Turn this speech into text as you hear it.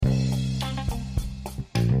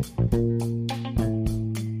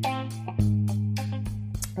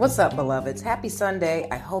What's up, beloveds? Happy Sunday.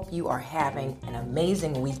 I hope you are having an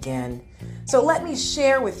amazing weekend. So let me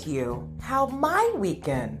share with you how my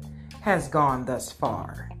weekend has gone thus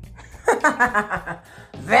far.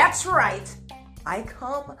 That's right. I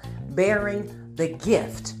come bearing the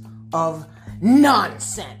gift of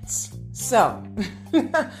nonsense. So,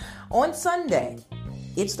 on Sunday,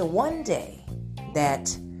 it's the one day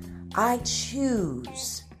that I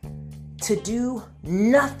choose to do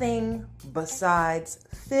nothing besides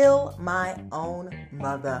fill my own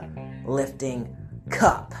mother lifting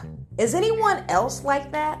cup. Is anyone else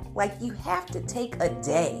like that? Like, you have to take a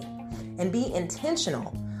day and be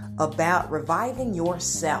intentional about reviving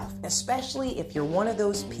yourself, especially if you're one of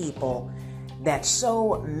those people that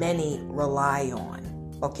so many rely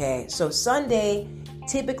on. Okay, so Sunday,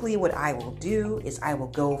 typically what I will do is I will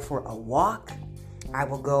go for a walk. I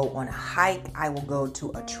will go on a hike. I will go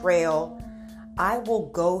to a trail. I will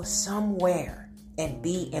go somewhere and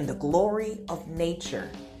be in the glory of nature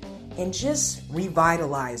and just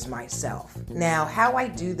revitalize myself. Now, how I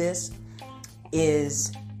do this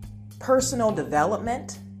is personal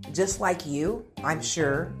development, just like you. I'm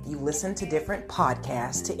sure you listen to different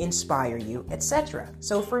podcasts to inspire you, etc.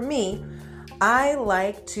 So for me, I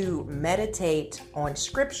like to meditate on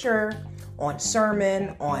scripture, on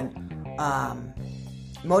sermon, on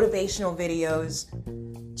motivational videos,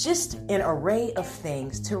 just an array of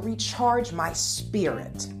things to recharge my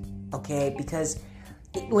spirit, okay? Because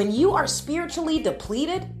when you are spiritually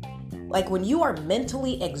depleted, like when you are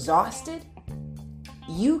mentally exhausted,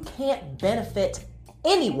 you can't benefit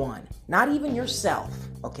anyone, not even yourself,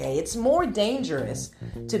 okay? It's more dangerous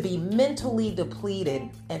to be mentally depleted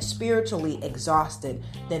and spiritually exhausted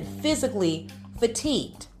than physically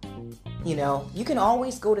fatigued. You know, you can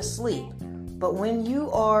always go to sleep, but when you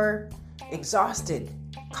are exhausted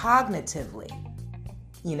cognitively,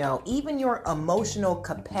 you know, even your emotional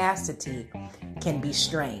capacity can be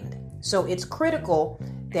strained. So it's critical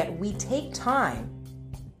that we take time,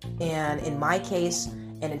 and in my case,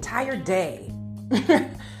 an entire day,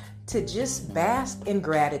 to just bask in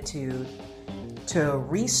gratitude, to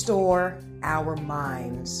restore our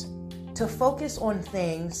minds, to focus on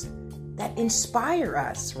things that inspire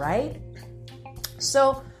us, right?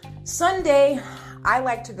 So Sunday, I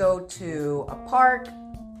like to go to a park.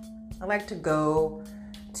 I like to go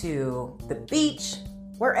to the beach.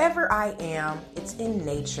 Wherever I am, it's in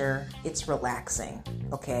nature. It's relaxing,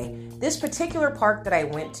 okay? This particular park that I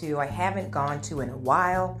went to, I haven't gone to in a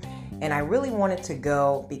while, and I really wanted to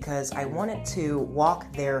go because I wanted to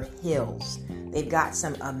walk their hills. They've got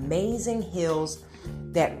some amazing hills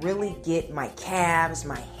that really get my calves,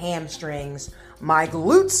 my hamstrings, my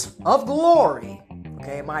glutes of glory,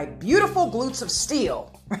 okay? My beautiful glutes of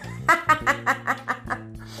steel.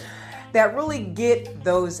 That really get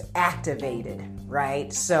those activated,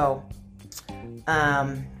 right? So,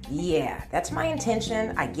 yeah, that's my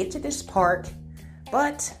intention. I get to this park,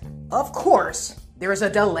 but of course, there's a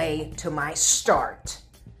delay to my start,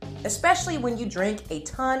 especially when you drink a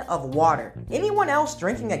ton of water. Anyone else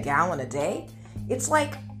drinking a gallon a day? It's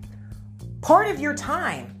like part of your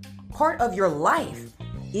time, part of your life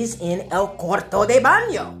is in el cuarto de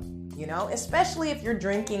baño, you know, especially if you're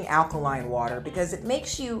drinking alkaline water, because it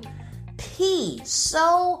makes you pee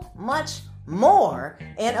so much more.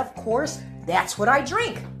 And of course, that's what I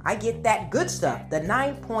drink. I get that good stuff, the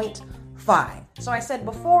 9.5. So I said,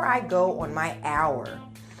 before I go on my hour,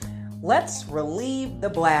 let's relieve the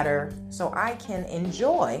bladder so I can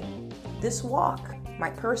enjoy this walk,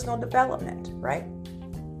 my personal development, right?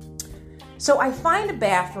 So I find a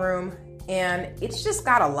bathroom, and it's just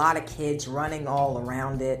got a lot of kids running all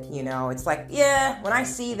around it. You know, it's like, yeah, when I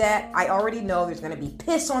see that, I already know there's going to be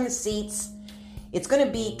piss on the seats. It's going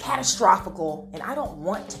to be catastrophical, and I don't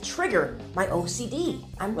want to trigger my OCD.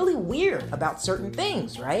 I'm really weird about certain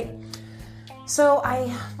things, right? So I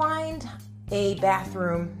find a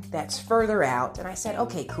bathroom that's further out, and I said,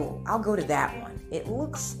 okay, cool, I'll go to that one. It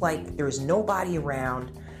looks like there's nobody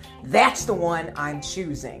around. That's the one I'm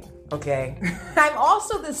choosing. Okay. I'm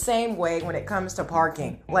also the same way when it comes to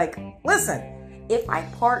parking. Like, listen, if I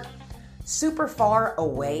park super far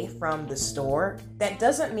away from the store, that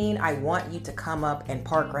doesn't mean I want you to come up and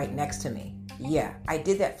park right next to me. Yeah, I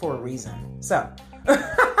did that for a reason. So,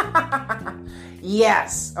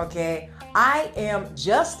 yes, okay. I am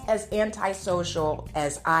just as antisocial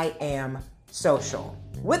as I am social.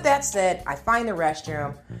 With that said, I find the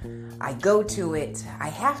restroom, I go to it, I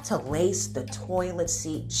have to lace the toilet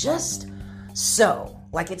seat just so.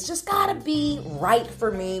 Like, it's just gotta be right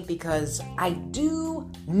for me, because I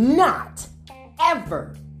do not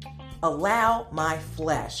ever allow my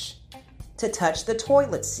flesh to touch the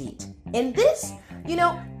toilet seat. And this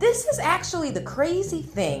This is actually the crazy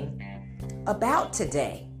thing about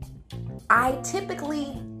today. I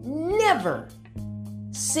typically never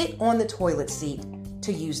sit on the toilet seat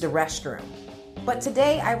to use the restroom. But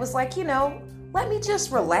today I was like, let me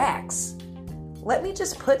just relax. Let me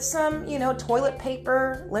just put some, toilet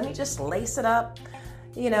paper. Let me just lace it up,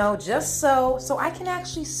 just so I can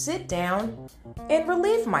actually sit down and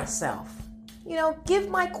relieve myself. Give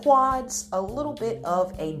my quads a little bit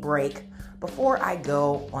of a break before I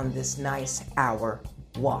go on this nice hour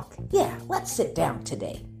walk. Yeah, let's sit down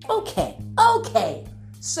today. Okay.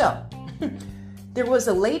 So, there was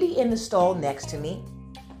a lady in the stall next to me,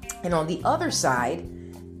 and on the other side,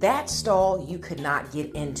 that stall you could not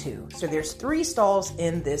get into. So there's 3 stalls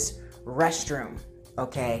in this restroom,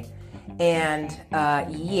 okay? And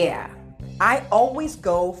I always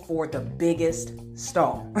go for the biggest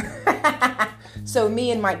stall. So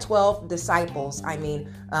me and my 12 disciples,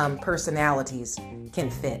 personalities can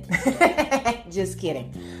fit. Just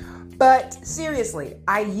kidding. But seriously,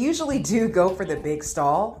 I usually do go for the big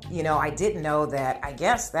stall. I didn't know that. I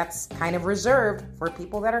guess that's kind of reserved for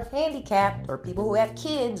people that are handicapped or people who have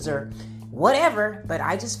kids or whatever. But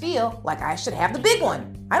I just feel like I should have the big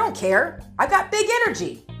one. I don't care. I got big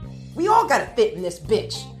energy. We all got to fit in this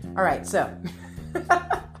bitch. All right, so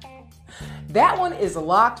that one is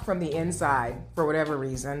locked from the inside for whatever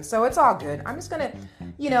reason. So it's all good. I'm just going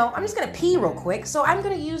to pee real quick. So I'm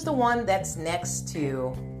going to use the one that's next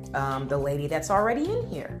to the lady that's already in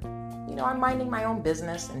here. I'm minding my own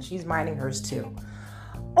business and she's minding hers too.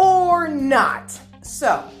 Or not.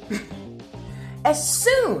 So, as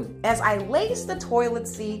soon as I lace the toilet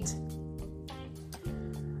seat,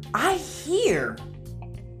 I hear,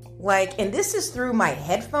 and this is through my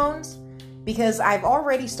headphones, because I've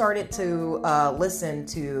already started to listen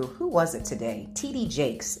to, who was it today? T.D.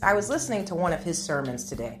 Jakes. I was listening to one of his sermons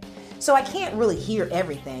today. So I can't really hear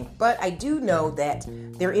everything, but I do know that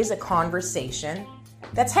there is a conversation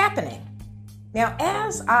that's happening. Now,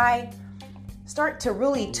 as I start to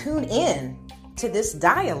really tune in to this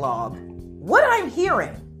dialogue, what I'm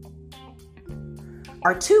hearing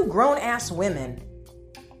are 2 grown-ass women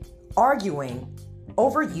arguing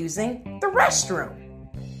over using the restroom.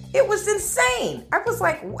 It was insane. I was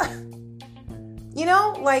like, what?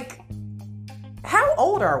 How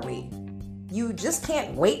old are we? You just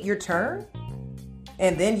can't wait your turn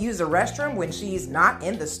and then use the restroom when she's not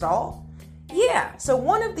in the stall? Yeah, so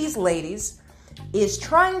one of these ladies is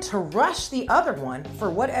trying to rush the other one for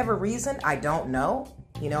whatever reason. I don't know,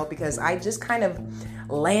 because I just kind of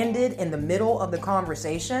landed in the middle of the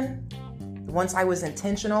conversation once I was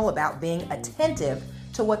intentional about being attentive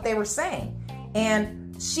to what they were saying.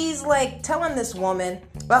 And she's telling this woman,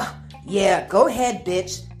 yeah, go ahead,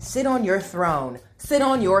 bitch. Sit on your throne. Sit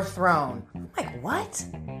on your throne. I'm like, what?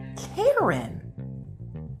 Karen,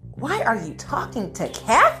 why are you talking to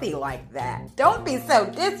Kathy like that? Don't be so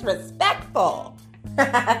disrespectful.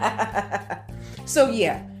 So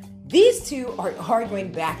yeah, these 2 are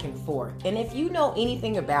arguing back and forth. And if you know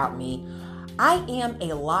anything about me, I am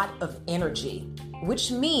a lot of energy,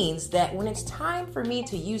 which means that when it's time for me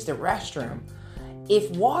to use the restroom,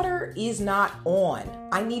 if water is not on,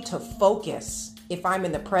 I need to focus if I'm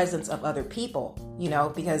in the presence of other people,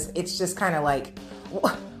 because it's just kind of like,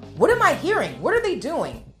 what am I hearing? What are they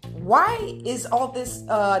doing? Why is all this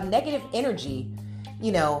negative energy,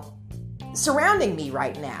 surrounding me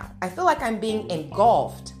right now? I feel like I'm being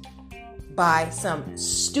engulfed by some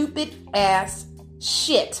stupid ass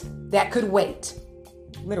shit that could wait.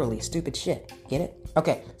 Literally stupid shit. Get it?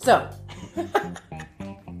 Okay, so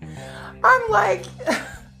I'm like,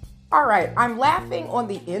 all right, I'm laughing on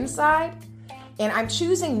the inside and I'm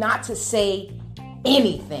choosing not to say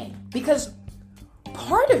anything because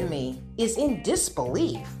part of me is in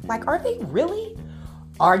disbelief. Are they really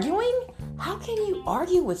arguing? How can you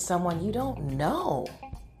argue with someone you don't know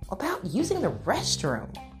about using the restroom?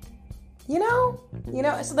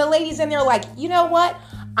 So the ladies in there you know what?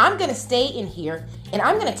 I'm going to stay in here and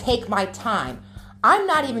I'm going to take my time. I'm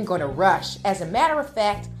not even going to rush. As a matter of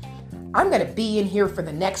fact, I'm going to be in here for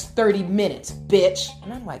the next 30 minutes, bitch.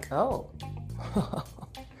 And I'm like, oh,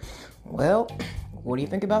 well, what do you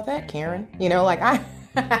think about that, Karen?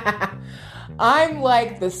 I'm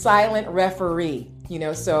like the silent referee,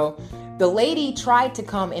 so the lady tried to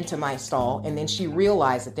come into my stall and then she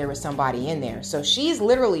realized that there was somebody in there. So she's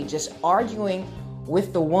literally just arguing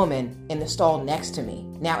with the woman in the stall next to me.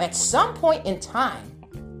 Now, at some point in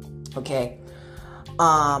time, okay,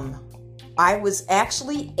 I was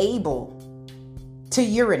actually able to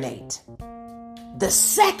urinate the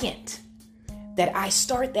second that I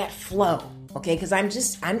start that flow, okay? Because I'm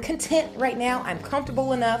content right now. I'm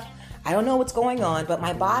comfortable enough. I don't know what's going on, but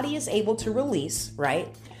my body is able to release, right?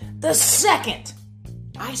 The second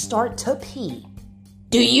I start to pee,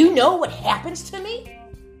 do you know what happens to me?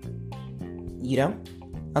 You don't?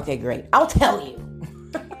 Okay, great. I'll tell you.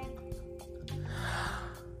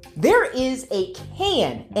 There is a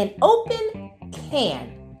can, an open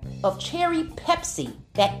can of cherry Pepsi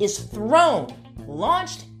that is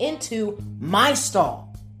launched into my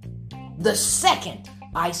stall the second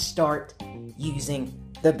I start using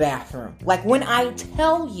the bathroom. Like when I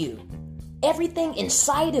tell you, everything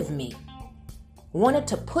inside of me wanted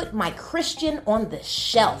to put my Christian on the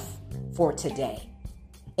shelf for today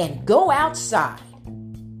and go outside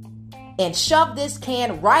and shove this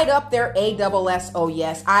can right up their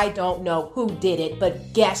ASSOS. I don't know who did it,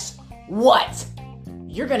 but guess what?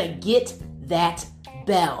 You're going to get that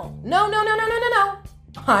bell. No.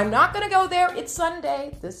 I'm not going to go there. It's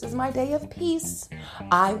Sunday. This is my day of peace.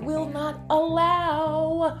 I will not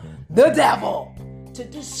allow the devil to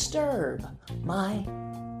disturb my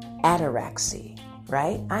ataraxy,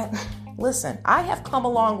 right? Listen, I have come a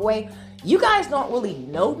long way. You guys don't really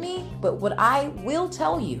know me, but what I will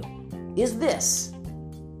tell you is this.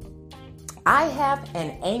 I have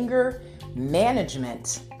an anger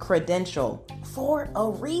management credential for a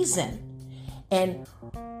reason. And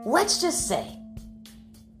let's just say,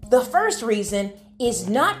 the first reason is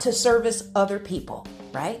not to service other people,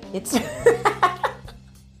 right? It's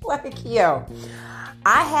like,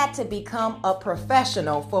 I had to become a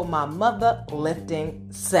professional for my mother lifting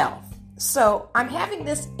self. So I'm having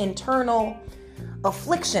this internal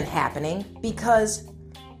affliction happening because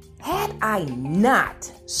had I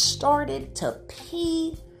not started to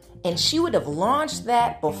pee and she would have launched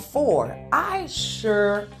that before, I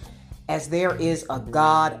sure as there is a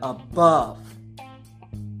God above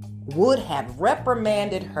would have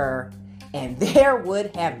reprimanded her and there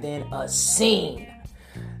would have been a scene.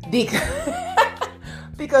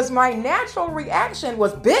 Because my natural reaction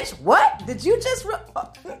was, bitch, what? Did you just...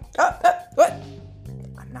 what?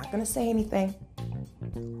 I'm not going to say anything.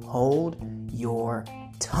 Hold your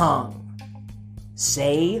tongue.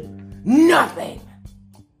 Say nothing.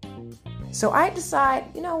 So I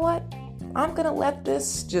decide, you know what? I'm going to let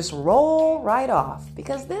this just roll right off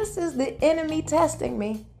because this is the enemy testing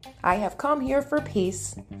me. I have come here for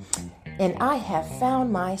peace and I have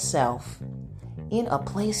found myself in a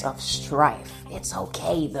place of strife. It's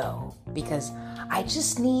okay though, because I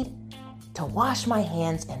just need to wash my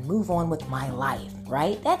hands and move on with my life,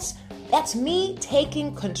 right? That's me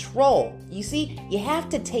taking control. You see, you have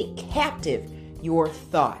to take captive your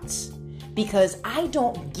thoughts because I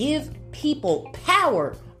don't give people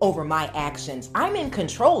power over my actions. I'm in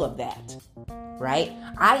control of that, right?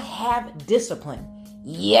 I have discipline.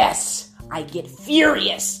 Yes, I get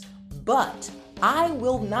furious, but I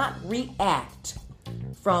will not react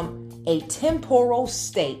from a temporal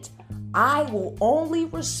state. I will only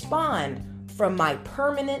respond from my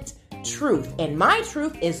permanent truth. And my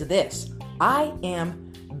truth is this: I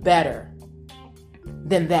am better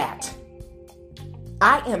than that.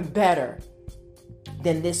 I am better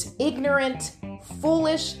than this ignorant,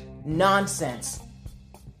 foolish nonsense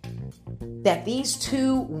that these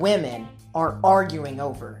two women are arguing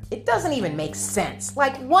over. It doesn't even make sense.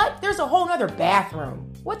 Like, what? There's a whole nother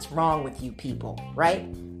bathroom. What's wrong with you people, right?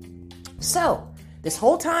 So, this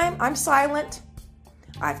whole time I'm silent.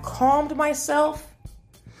 I've calmed myself.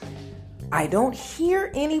 I don't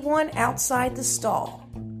hear anyone outside the stall,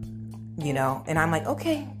 and I'm like,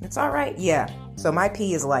 okay, it's all right. Yeah. So my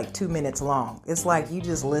pee is like 2 minutes long. It's like you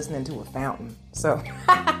just listening to a fountain. So,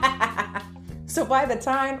 so by the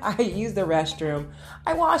time I use the restroom,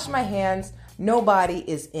 I wash my hands. Nobody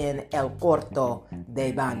is in el cuarto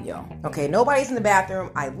de baño. Okay, nobody's in the bathroom.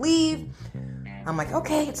 I leave. I'm like,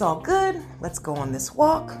 okay, it's all good. Let's go on this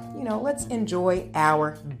walk. Let's enjoy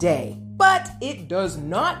our day. But it does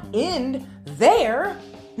not end there.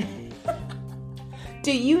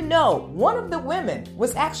 Do you know one of the women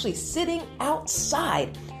was actually sitting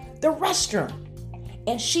outside the restroom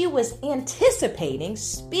and she was anticipating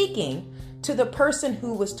speaking to the person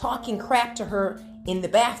who was talking crap to her in the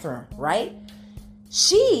bathroom, right?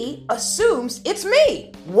 She assumes it's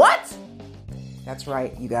me. What? That's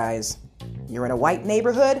right, you guys. You're in a white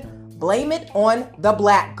neighborhood. Blame it on the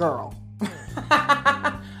black girl.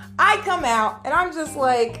 I come out and I'm just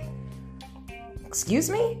like, excuse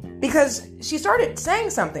me? Because she started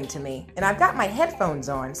saying something to me and I've got my headphones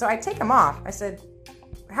on. So I take them off. I said,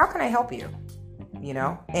 how can I help you?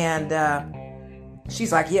 And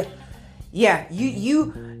she's like, yeah,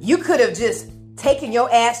 you could have just taken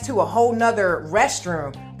your ass to a whole nother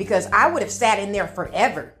restroom because I would have sat in there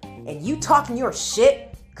forever. And you talking your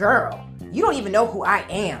shit, girl, You don't even know who I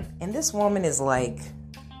am. And this woman is like,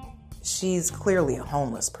 she's clearly a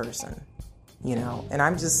homeless person, you know? And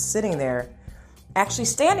I'm just sitting there, actually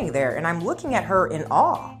standing there, and I'm looking at her in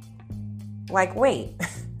awe. Like, wait,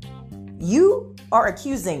 you are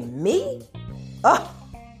accusing me? Oh,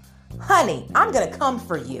 honey, I'm going to come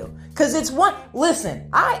for you. Because listen,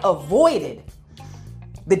 I avoided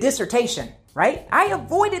the dissertation, right? I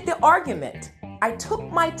avoided the argument. I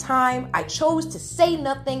took my time. I chose to say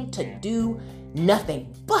nothing, to do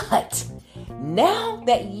nothing. But now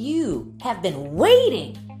that you have been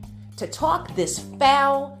waiting to talk this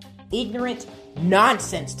foul, ignorant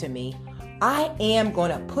nonsense to me, I am going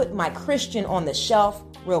to put my Christian on the shelf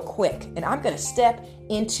real quick. And I'm going to step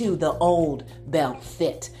into the old Belle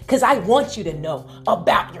Fit. Because I want you to know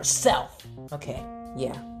about yourself. Okay,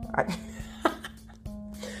 yeah.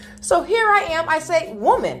 So here I am. I say,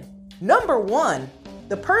 woman, number one,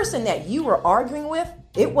 the person that you were arguing with,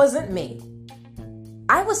 it wasn't me.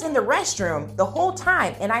 I was in the restroom the whole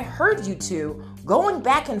time and I heard you two going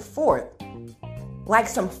back and forth like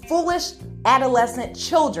some foolish adolescent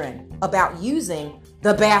children about using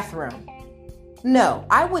the bathroom. No,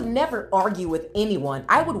 I would never argue with anyone.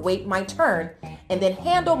 I would wait my turn and then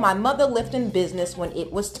handle my mother lifting business when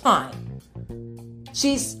it was time.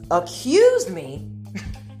 She's accused me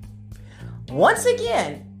once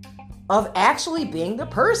again of actually being the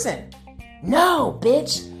person. No,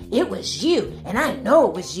 bitch, it was you, and I know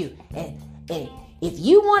it was you. And if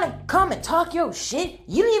you want to come and talk your shit,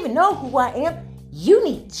 you don't even know who I am. You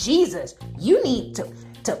need Jesus. You need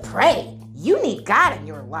to pray. You need God in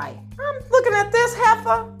your life. I'm looking at this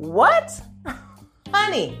heffa. What?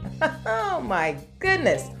 Honey, oh my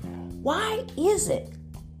goodness. Why is it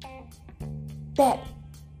that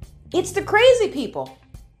it's the crazy people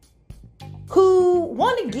who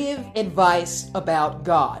want to give advice about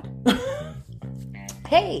God?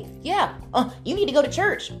 Hey, yeah, you need to go to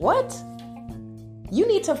church. What? You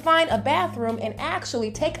need to find a bathroom and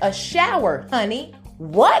actually take a shower, honey.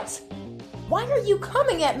 What? Why are you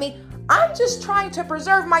coming at me? I'm just trying to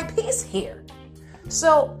preserve my peace here.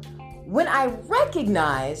 So when I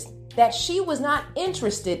recognized that she was not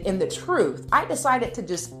interested in the truth, I decided to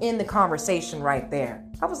just end the conversation right there.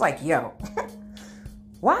 I was like, yo,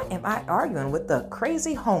 why am I arguing with the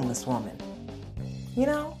crazy homeless woman? You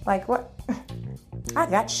know, like what? I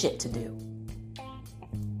got shit to do.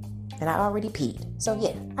 And I already peed. So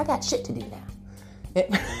yeah, I got shit to do now.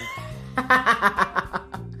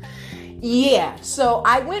 Yeah, so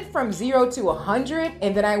I went from 0 to 100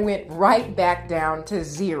 and then I went right back down to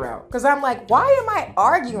 0. Because I'm like, why am I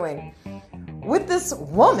arguing with this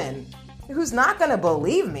woman who's not going to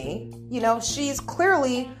believe me? You know, she's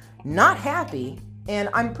clearly not happy. And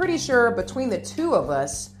I'm pretty sure between the two of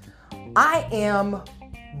us, I am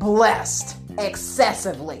blessed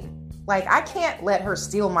excessively. Like, I can't let her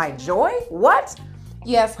steal my joy. What?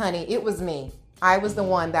 Yes, honey, it was me. I was the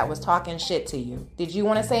one that was talking shit to you. Did you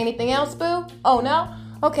want to say anything else, boo? Oh, no?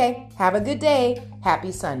 Okay, have a good day.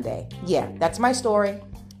 Happy Sunday. Yeah, that's my story,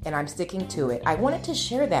 and I'm sticking to it. I wanted to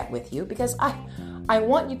share that with you because I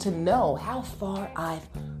want you to know how far I've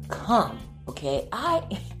come, okay? I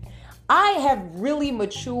have really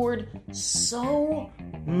matured so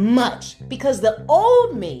much because the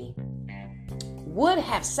old me would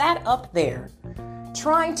have sat up there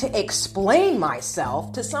trying to explain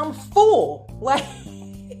myself to some fool. Like,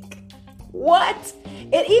 what?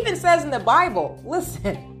 It even says in the Bible,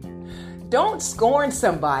 listen, don't scorn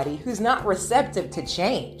somebody who's not receptive to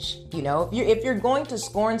change. You know, if you're going to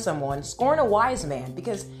scorn someone, scorn a wise man,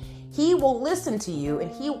 because he will listen to you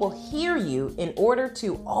and he will hear you in order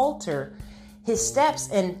to alter his steps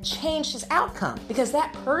and change his outcome, because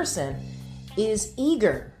that person is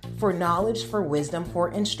eager for knowledge, for wisdom,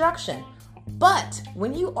 for instruction. But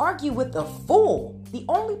when you argue with a fool, the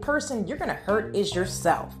only person you're going to hurt is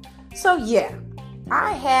yourself. So yeah,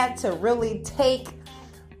 I had to really take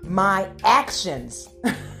my actions.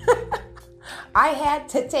 I had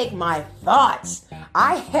to take my thoughts.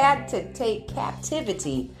 I had to take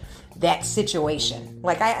captivity that situation.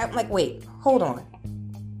 Like I'm like, wait, hold on.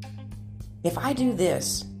 If I do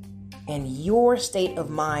this and your state of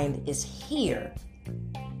mind is here,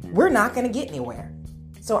 we're not going to get anywhere.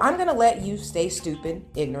 So I'm going to let you stay stupid,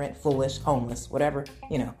 ignorant, foolish, homeless, whatever,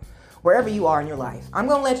 you know, wherever you are in your life. I'm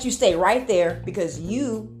going to let you stay right there because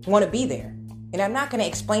you want to be there. And I'm not going to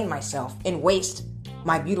explain myself and waste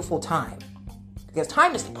my beautiful time, because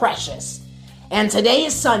time is precious. And today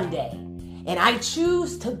is Sunday. And I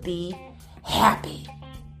choose to be happy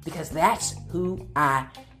because that's who I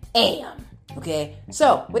am. Okay.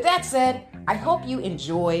 So with that said, I hope you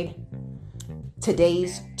enjoyed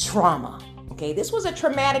today's trauma. Okay, this was a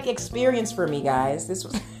traumatic experience for me, guys. This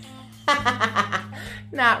was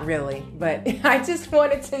not really, but I just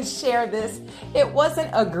wanted to share this. It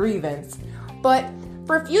wasn't a grievance, but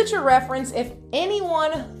for future reference, if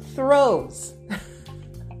anyone throws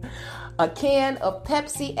a can of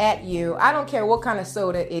Pepsi at you, I don't care what kind of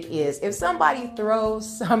soda it is. If somebody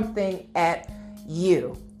throws something at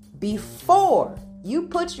you, before you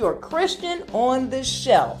put your Christian on the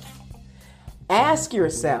shelf, ask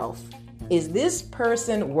yourself, is this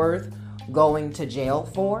person worth going to jail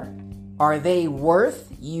for? Are they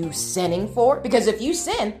worth you sinning for? Because if you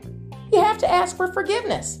sin, you have to ask for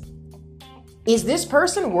forgiveness. Is this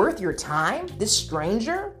person worth your time? This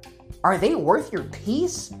stranger? Are they worth your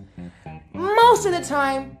peace? Most of the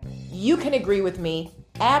time, you can agree with me,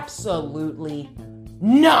 absolutely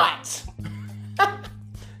not.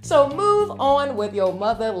 So move on with your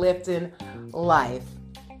mother lifting life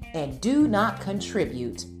and do not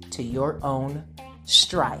contribute to your own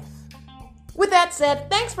strife. With that said,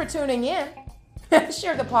 thanks for tuning in.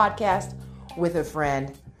 Share the podcast with a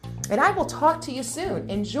friend, and I will talk to you soon.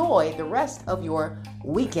 Enjoy the rest of your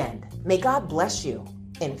weekend. May God bless you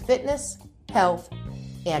in fitness, health,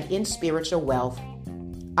 and in spiritual wealth.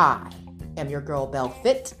 I am your girl, Belle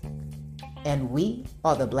Fit, and we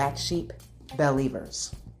are the Black Sheep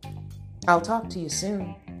Believers. I'll talk to you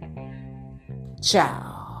soon.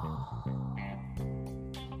 Ciao.